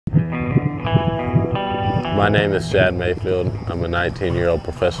My name is Shad Mayfield. I'm a 19-year-old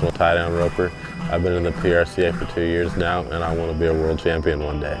professional tie-down roper. I've been in the PRCA for 2 years now, and I want to be a world champion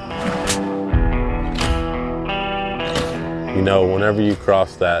one day. You know, whenever you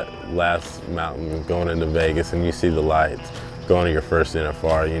cross that last mountain going into Vegas and you see the lights going to your first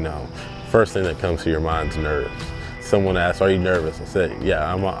NFR, you know, first thing that comes to your mind is nerves. Someone asks, "Are you nervous?" I said, "Yeah,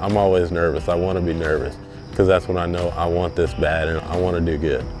 I'm always nervous. I want to be nervous because that's when I know I want this bad and I want to do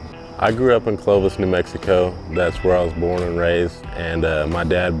good." I grew up in Clovis, New Mexico. That's where I was born and raised, and my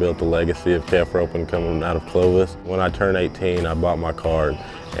dad built the legacy of calf roping coming out of Clovis. When I turned 18, I bought my card,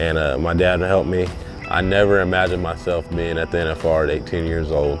 and my dad helped me. I never imagined myself being at the NFR at 18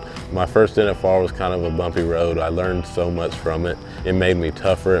 years old. My first NFR was kind of a bumpy road. I learned so much from it. It made me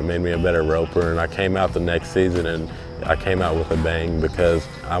tougher, it made me a better roper, and I came out the next season and I came out with a bang because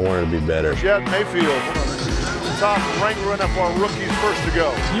I wanted to be better. Shad Mayfield, top Wrangler NFR rookies first to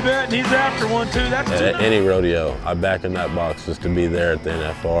go. You bet, and he's after one too. At any rodeo, I back in that box just to be there at the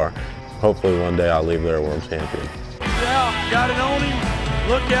NFR. Hopefully one day I'll leave there a world champion. Yeah, got it on him.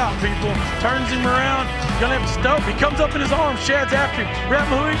 Look out, people. Turns him around. Gonna have to stop. He comes up in his arms. Shad's after him. Grab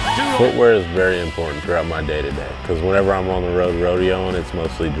him. Footwear is very important throughout my day-to-day because whenever I'm on the road rodeoing, it's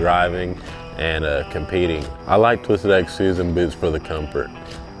mostly driving and competing. I like Twisted X shoes and boots for the comfort.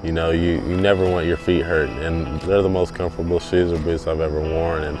 You know, you never want your feet hurt, and they're the most comfortable shoes or boots I've ever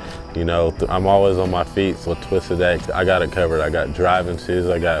worn. And you know, I'm always on my feet, so Twisted X, I got it covered. I got driving shoes,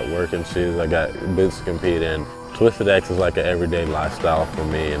 I got working shoes, I got boots to compete in. Twisted X is like an everyday lifestyle for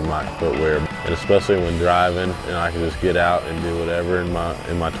me and my footwear, and especially when driving, and I can just get out and do whatever in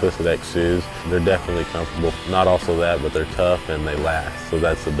my Twisted X shoes. They're definitely comfortable. Not also that, but they're tough and they last, so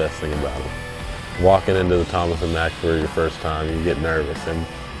that's the best thing about them. Walking into the Thomas and Mack for your first time, you get nervous, and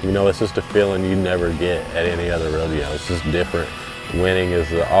you know, it's just a feeling you never get at any other rodeo. It's just different. Winning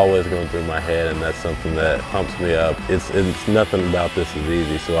is always going through my head, and that's something that pumps me up. It's nothing about this is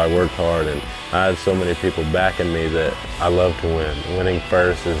easy, so I worked hard, and I had so many people backing me that I love to win. Winning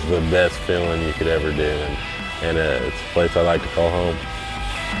first is the best feeling you could ever do, and it's a place I like to call home.